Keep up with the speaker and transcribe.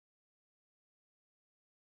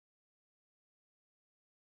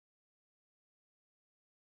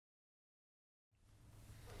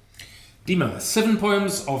Dima, 7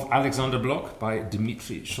 Poems of Alexander Blok by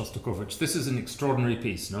Dmitry Shostakovich. This is an extraordinary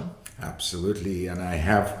piece, no? Absolutely, and I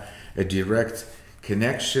have a direct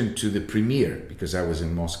connection to the premiere because I was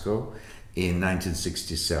in Moscow in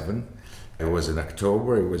 1967. It was in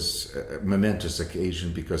October. It was a momentous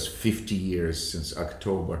occasion because 50 years since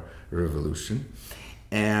October Revolution.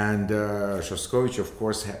 And Shostakovich, of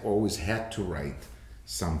course, always had to write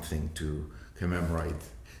something to commemorate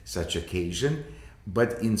such occasion.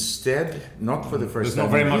 But instead, not for the first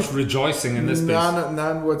time. There's not very much rejoicing in this piece.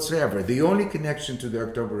 None whatsoever. The only connection to the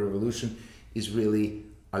October Revolution is really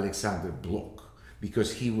Alexander Blok,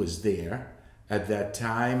 because he was there at that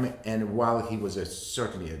time, and while he was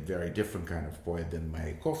certainly a very different kind of poet than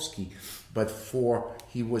Mayakovsky, but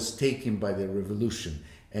he was taken by the revolution,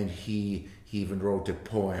 and he even wrote a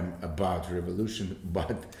poem about revolution,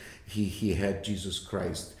 but he had Jesus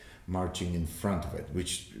Christ marching in front of it,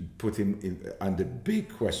 which put him under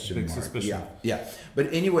big question mark. Suspicion. Yeah.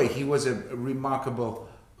 But anyway, he was a remarkable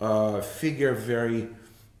figure, very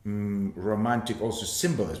romantic, also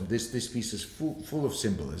symbolism. This piece is full of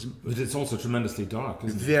symbolism. But it's also tremendously dark,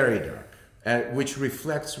 isn't it? Very dark, which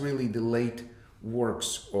reflects really the late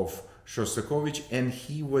works of Shostakovich. And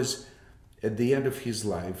he was, at the end of his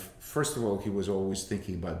life, first of all, he was always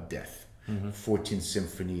thinking about death. 14th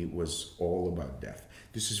Symphony was all about death.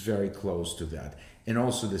 This is very close to that. And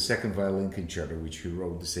also the second violin concerto, which he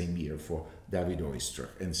wrote the same year for David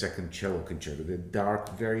Oistrakh, and second cello concerto. They're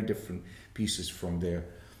dark, very different pieces from their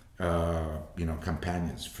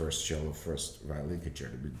companions, first cello, first violin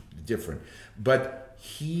concerto, different. But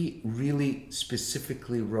he really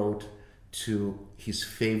specifically wrote to his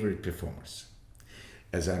favorite performers.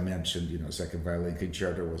 As I mentioned, second violin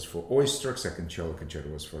concerto was for Oistrakh, second cello concerto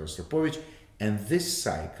was for Rostropovich, and this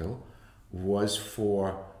cycle was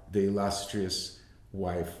for the illustrious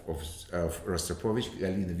wife of Rostropovich,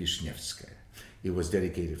 Galina Vishnevskaya. It was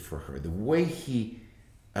dedicated for her. The way he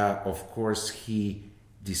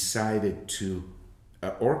decided to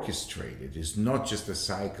orchestrate it is not just a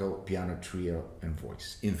cycle, piano, trio, and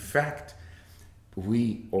voice. In fact,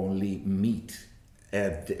 we only meet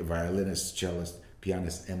at the violinist, cellist,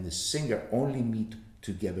 pianist, and the singer only meet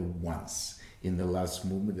together once in the last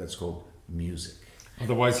movement. That's called music.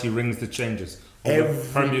 Otherwise, he rings the changes.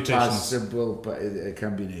 Every possible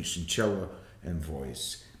combination, cello and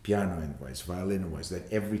voice, piano and voice, violin and voice,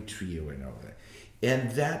 that every trio and all that.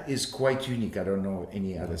 And that is quite unique. I don't know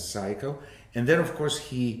any other cycle. And then, of course,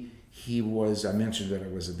 he was, I mentioned that I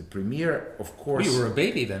was at the premiere, of course. You were a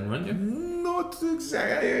baby then, weren't you? Not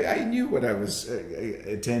exactly. I knew what I was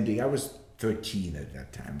attending. I was 13 at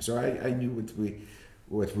that time. So I knew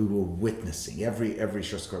what we were witnessing. Every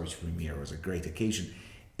Shostakovich premiere was a great occasion.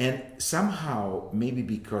 And somehow, maybe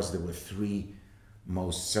because there were 3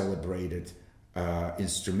 most celebrated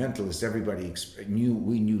instrumentalists, everybody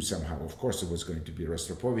we knew somehow, of course, it was going to be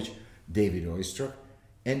Rostropovich, David Oistrakh,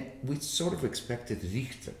 and we sort of expected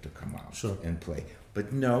Richter to come out and play.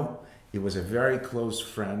 But no, it was a very close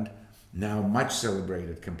friend, now much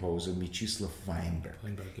celebrated composer, Mieczyslaw Weinberg.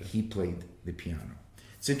 He played the piano.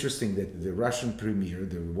 It's interesting that the Russian premiere,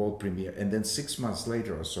 the world premiere, and then 6 months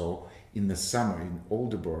later or so, in the summer in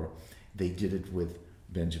Oldeboro, they did it with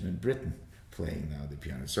Benjamin Britten playing now the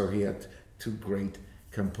piano. So he had 2 great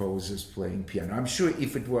composers playing piano. I'm sure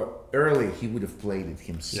if it were early, he would have played it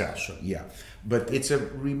himself. Yeah, sure. Yeah. But it's a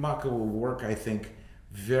remarkable work, I think,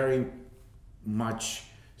 very much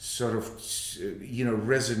sort of,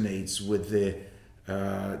 resonates with the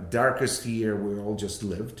darkest year we all just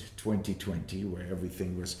lived, 2020, where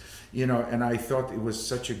everything was, and I thought it was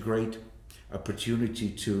such a great opportunity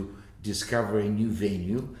to discover a new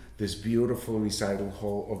venue, this beautiful recital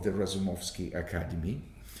hall of the Razumovsky Academy.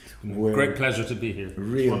 Great pleasure to be here.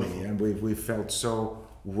 Really, and we felt so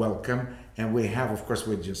welcome. And we have, of course,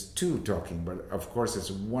 we're just 2 talking, but of course it's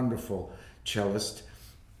a wonderful cellist,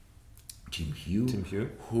 Tim Hugh,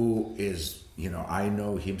 who is, I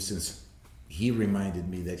know him since he reminded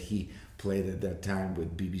me that he played at that time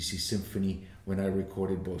with BBC Symphony when I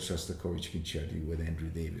recorded both Shostakovich concerti with Andrew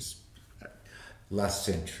Davis. Last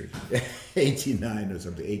century, 89 or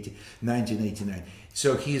something, 1989.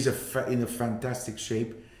 So he is in a fantastic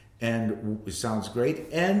shape and sounds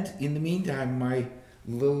great. And in the meantime, my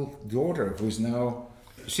little daughter, who's now...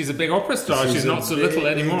 She's a big opera star. She's not so little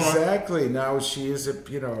anymore. Exactly. Now she is a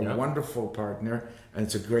wonderful partner, and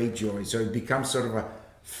it's a great joy. So it becomes sort of a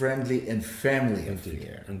friendly and family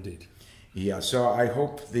affair. Indeed. Yeah, so I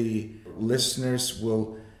hope the listeners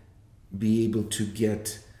will be able to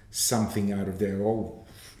get something out of their all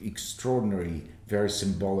extraordinary, very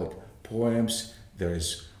symbolic poems.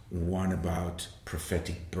 There's one about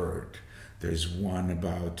prophetic bird. There's one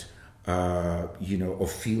about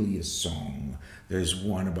Ophelia's song. There's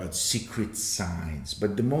one about secret signs.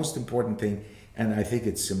 But the most important thing, and I think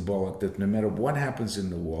it's symbolic, that no matter what happens in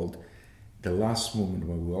the world, the last moment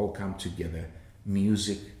when we all come together,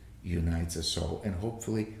 music unites us all and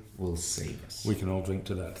hopefully will save us. We can all drink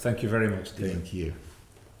to that. Thank you very much, Iain. Thank you.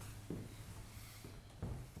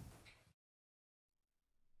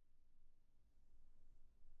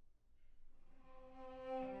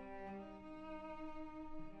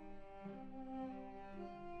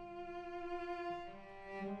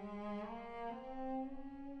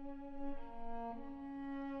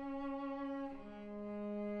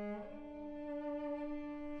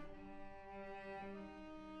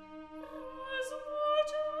 As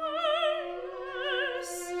what I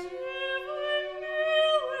rest, even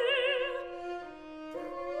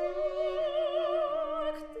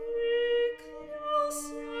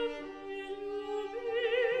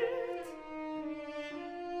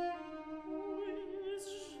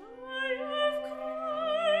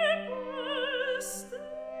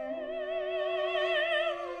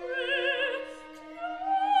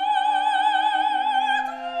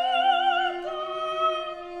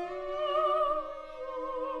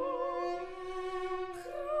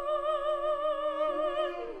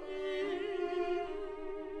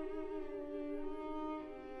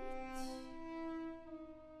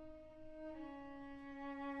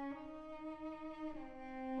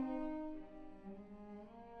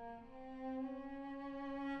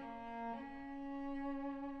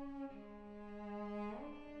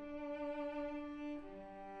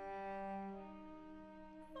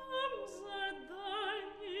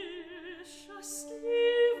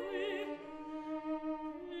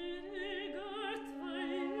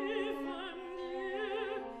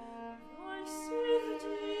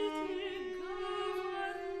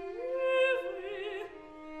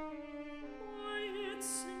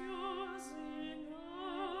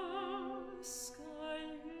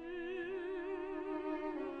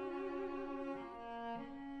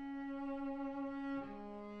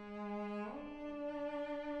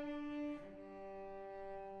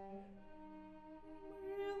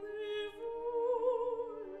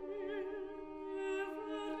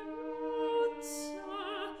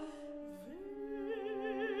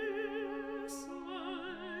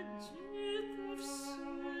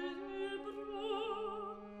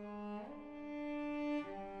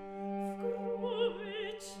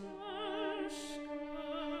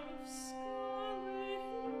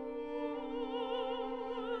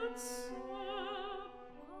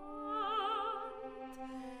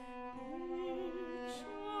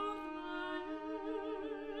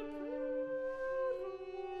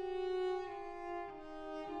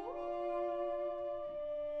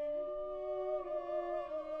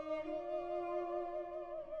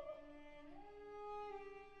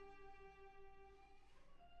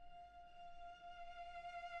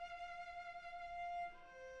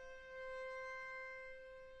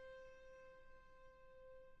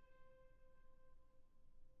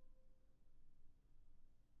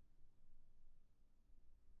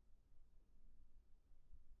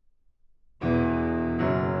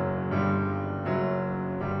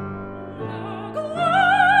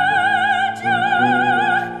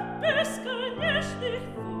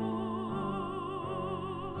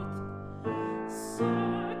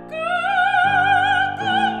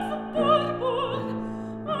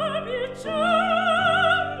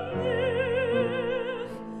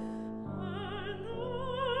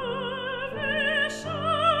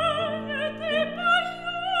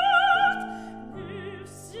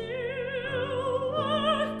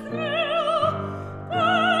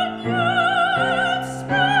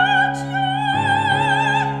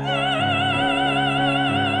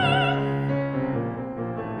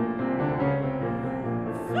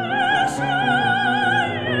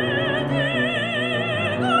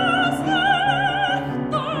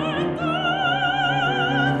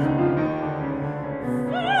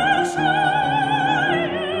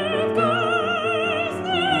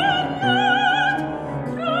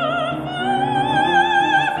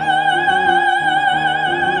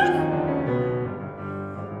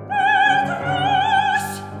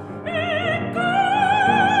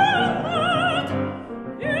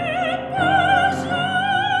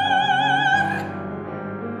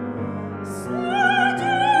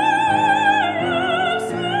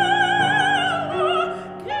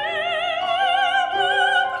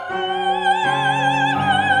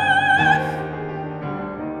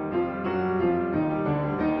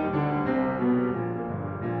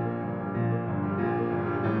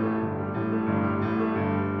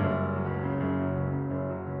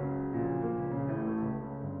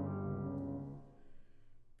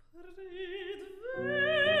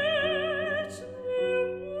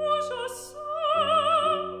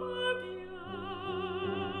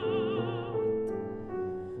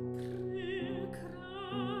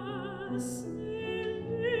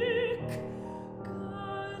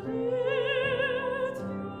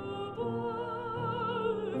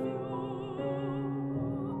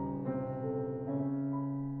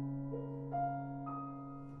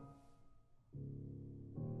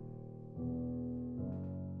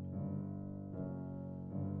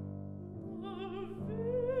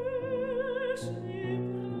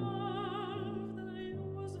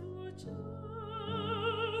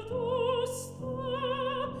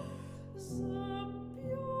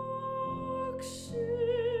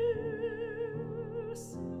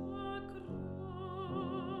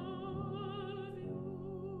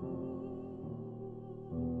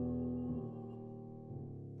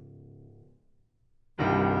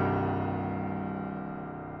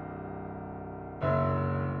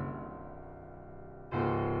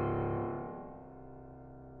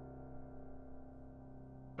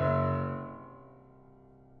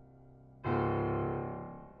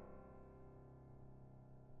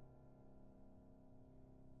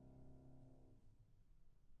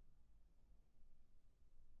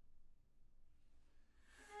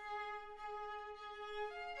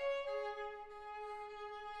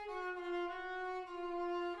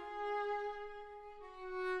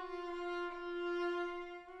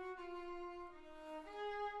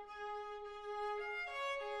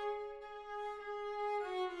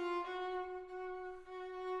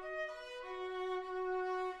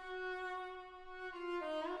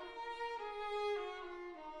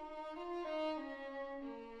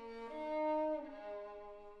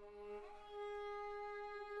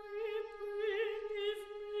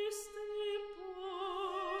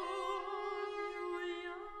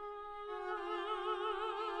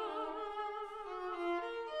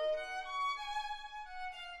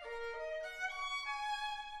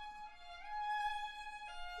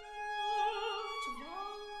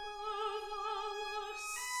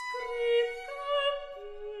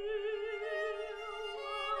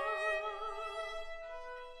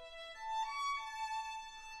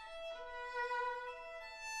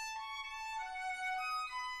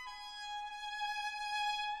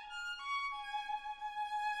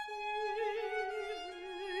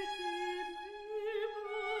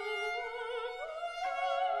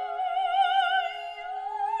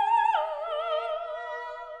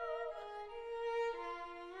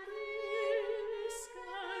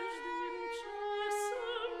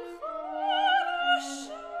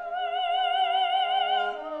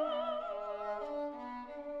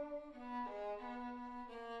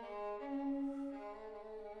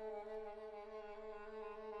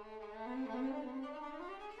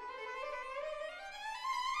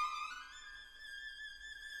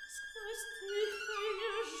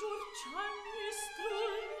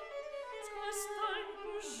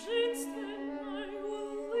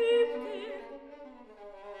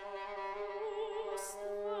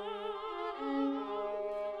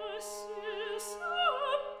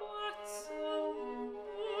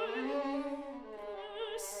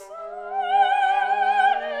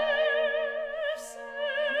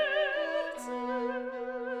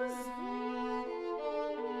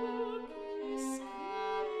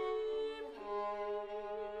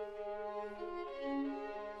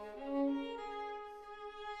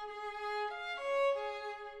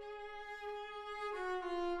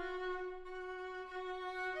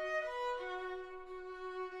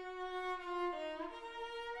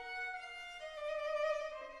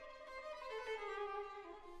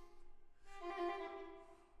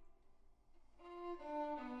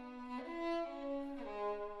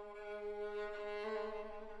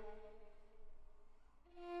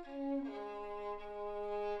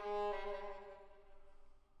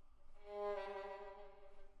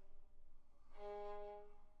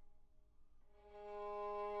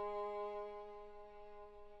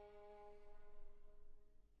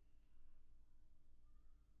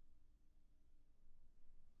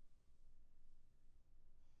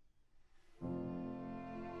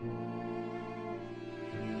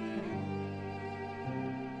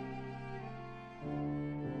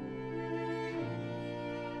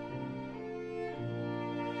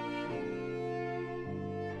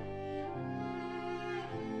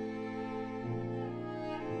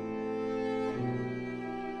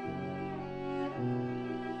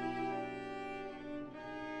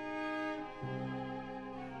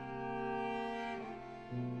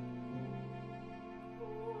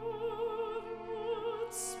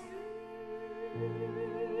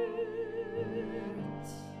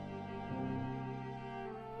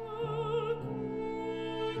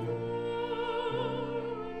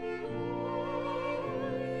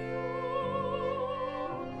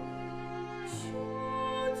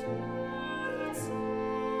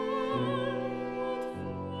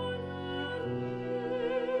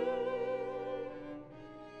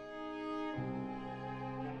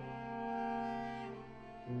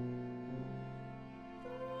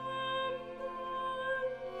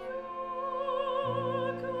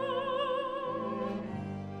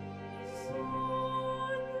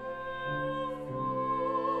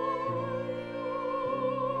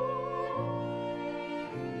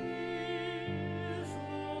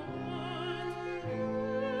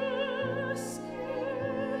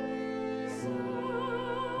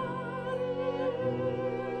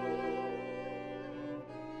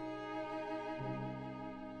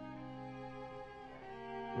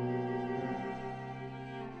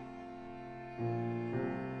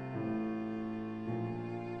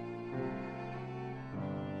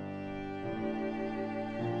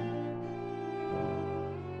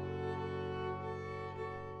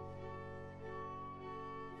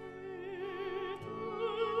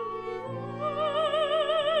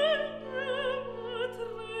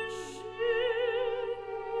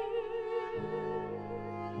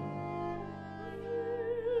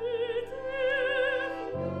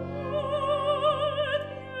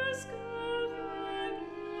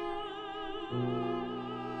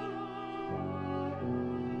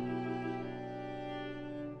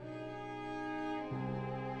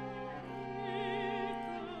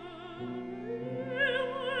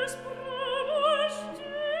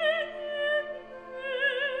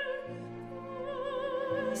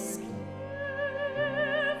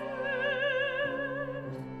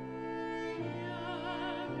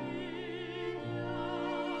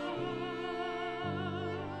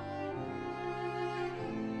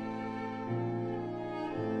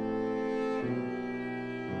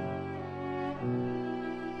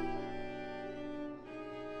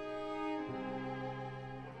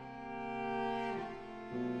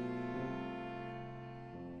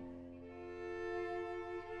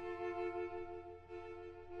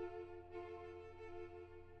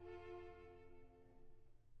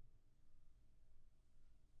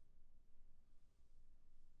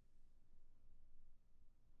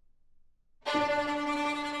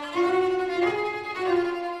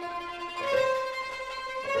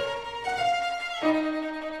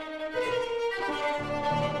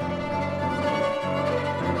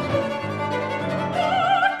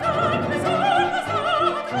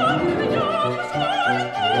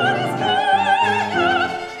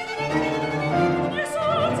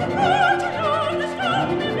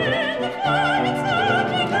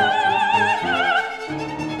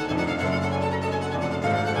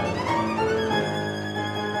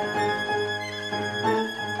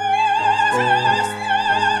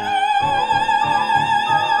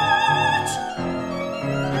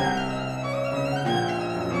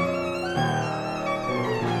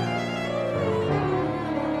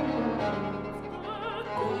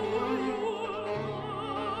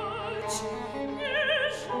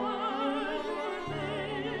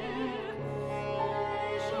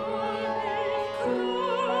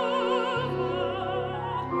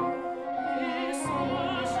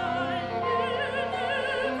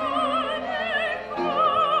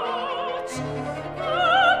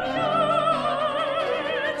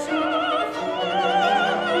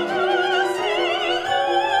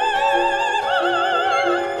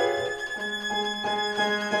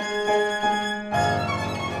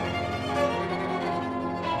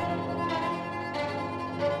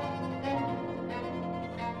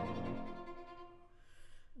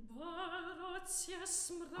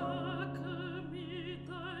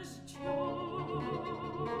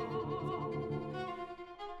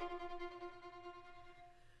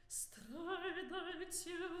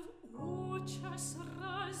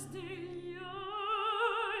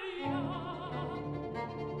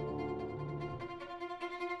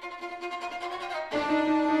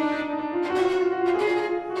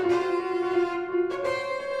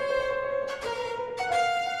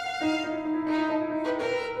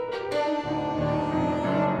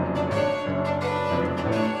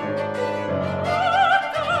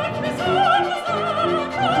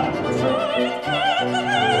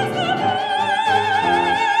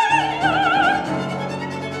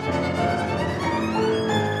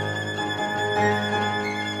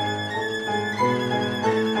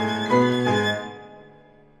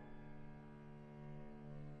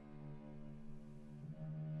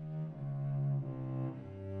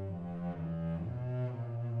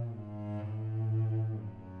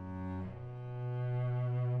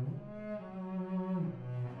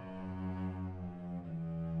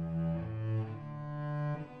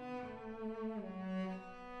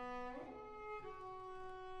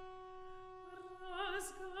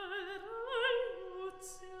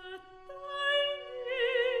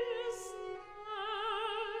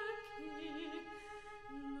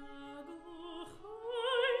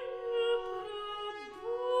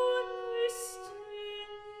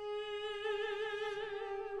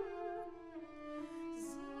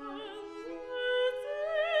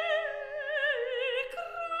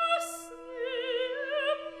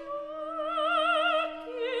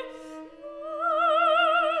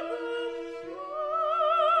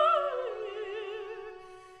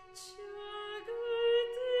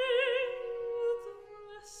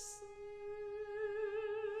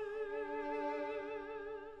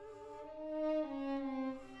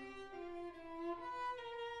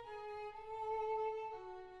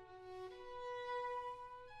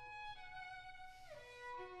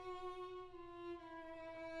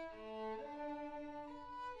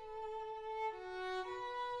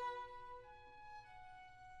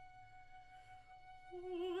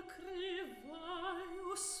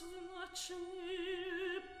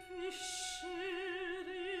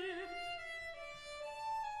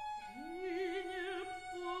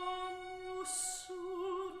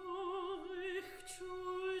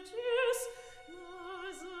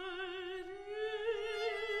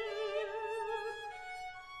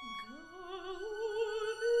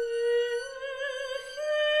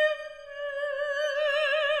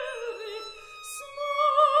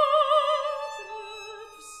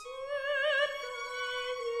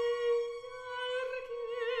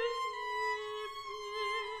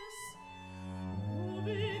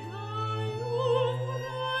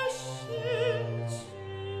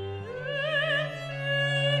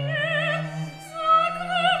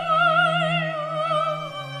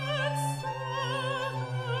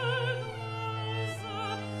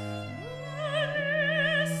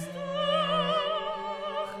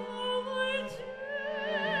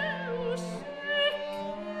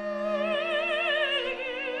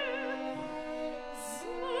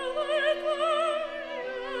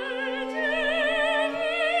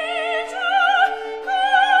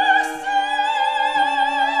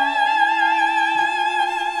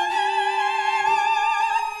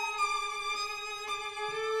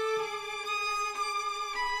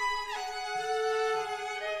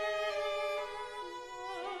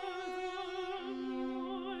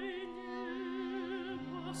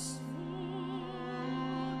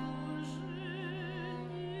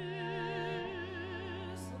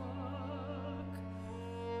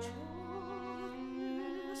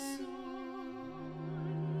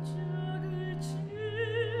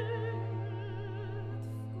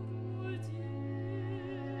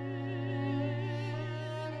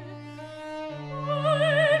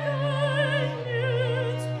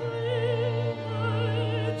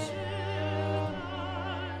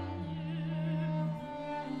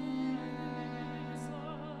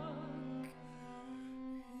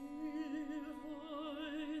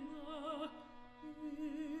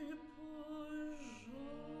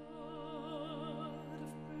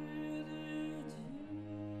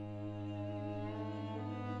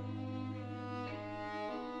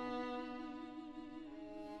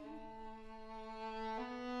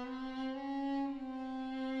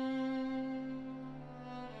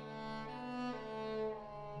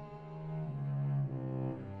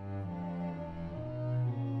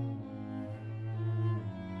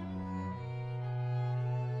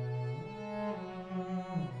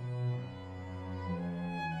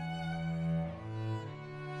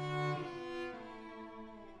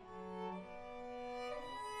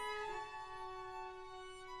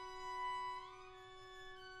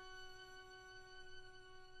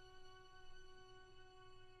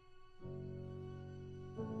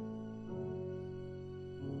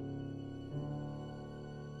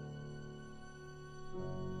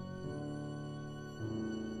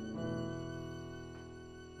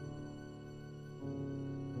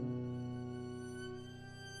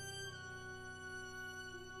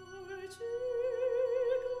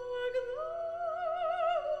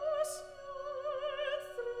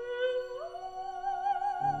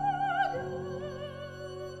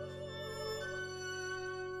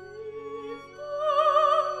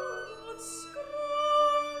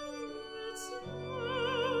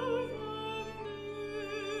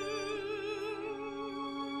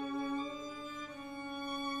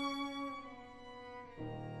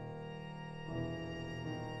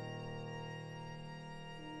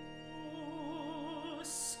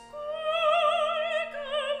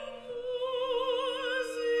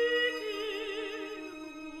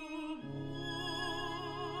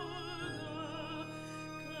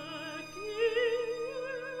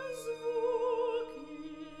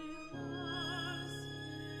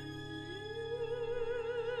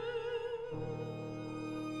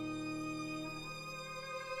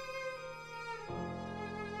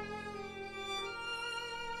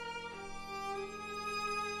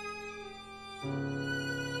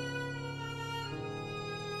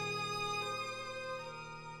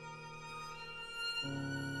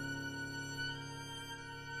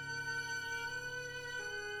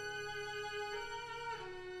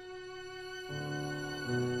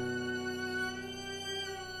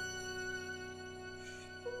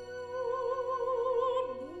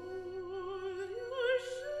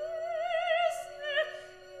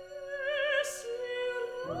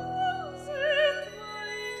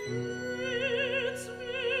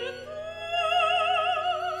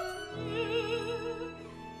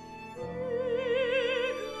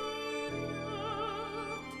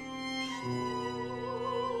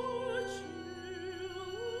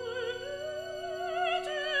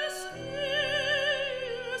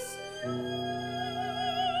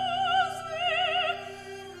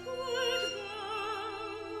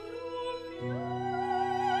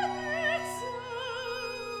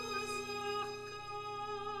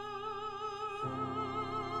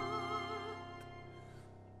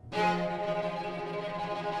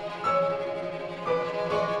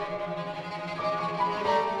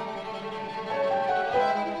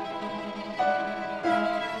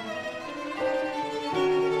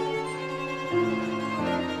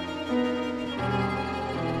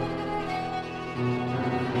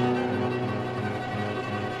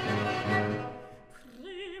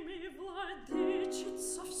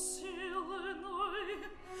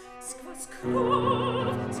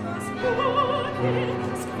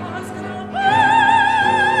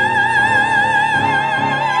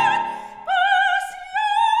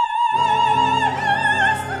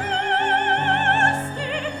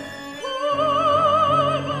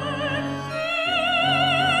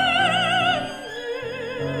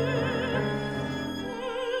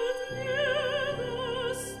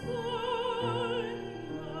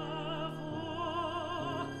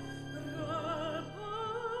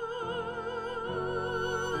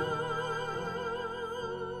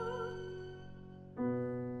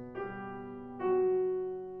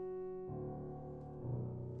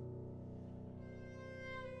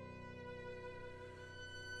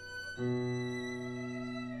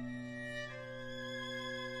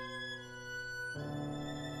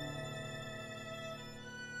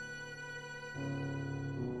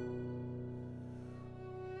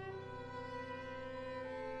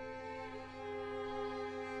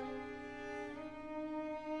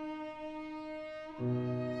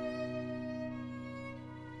Bye.